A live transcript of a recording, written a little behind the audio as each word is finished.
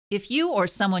If you or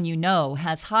someone you know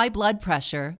has high blood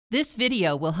pressure, this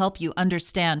video will help you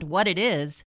understand what it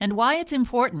is and why it's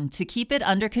important to keep it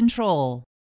under control.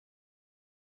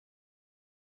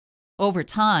 Over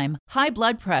time, high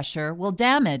blood pressure will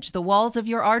damage the walls of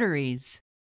your arteries.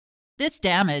 This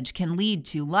damage can lead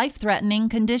to life-threatening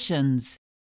conditions.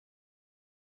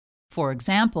 For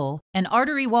example, an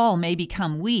artery wall may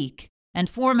become weak and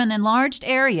form an enlarged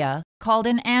area called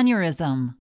an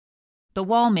aneurysm. The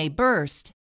wall may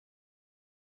burst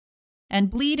and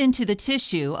bleed into the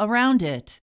tissue around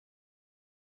it.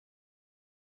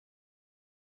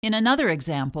 In another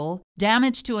example,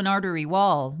 damage to an artery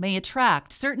wall may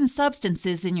attract certain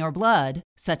substances in your blood,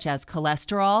 such as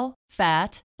cholesterol,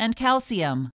 fat, and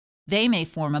calcium. They may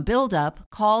form a buildup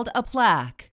called a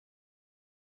plaque.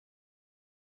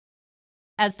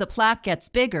 As the plaque gets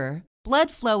bigger,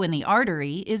 blood flow in the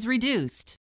artery is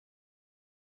reduced.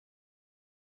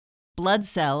 Blood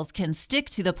cells can stick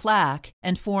to the plaque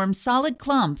and form solid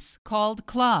clumps called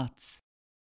clots.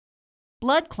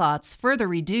 Blood clots further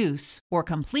reduce or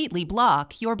completely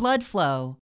block your blood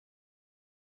flow.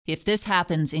 If this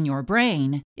happens in your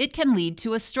brain, it can lead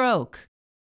to a stroke.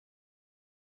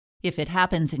 If it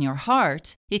happens in your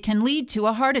heart, it can lead to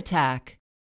a heart attack.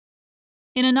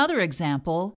 In another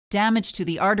example, damage to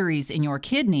the arteries in your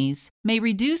kidneys may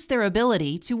reduce their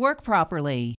ability to work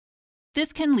properly.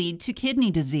 This can lead to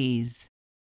kidney disease.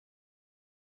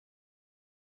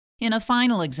 In a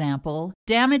final example,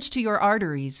 damage to your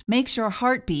arteries makes your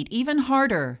heart beat even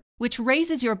harder, which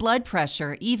raises your blood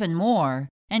pressure even more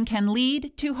and can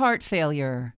lead to heart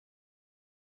failure.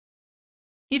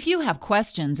 If you have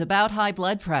questions about high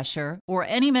blood pressure or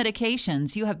any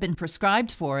medications you have been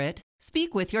prescribed for it,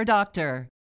 speak with your doctor.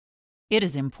 It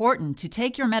is important to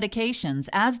take your medications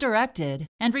as directed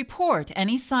and report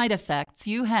any side effects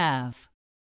you have.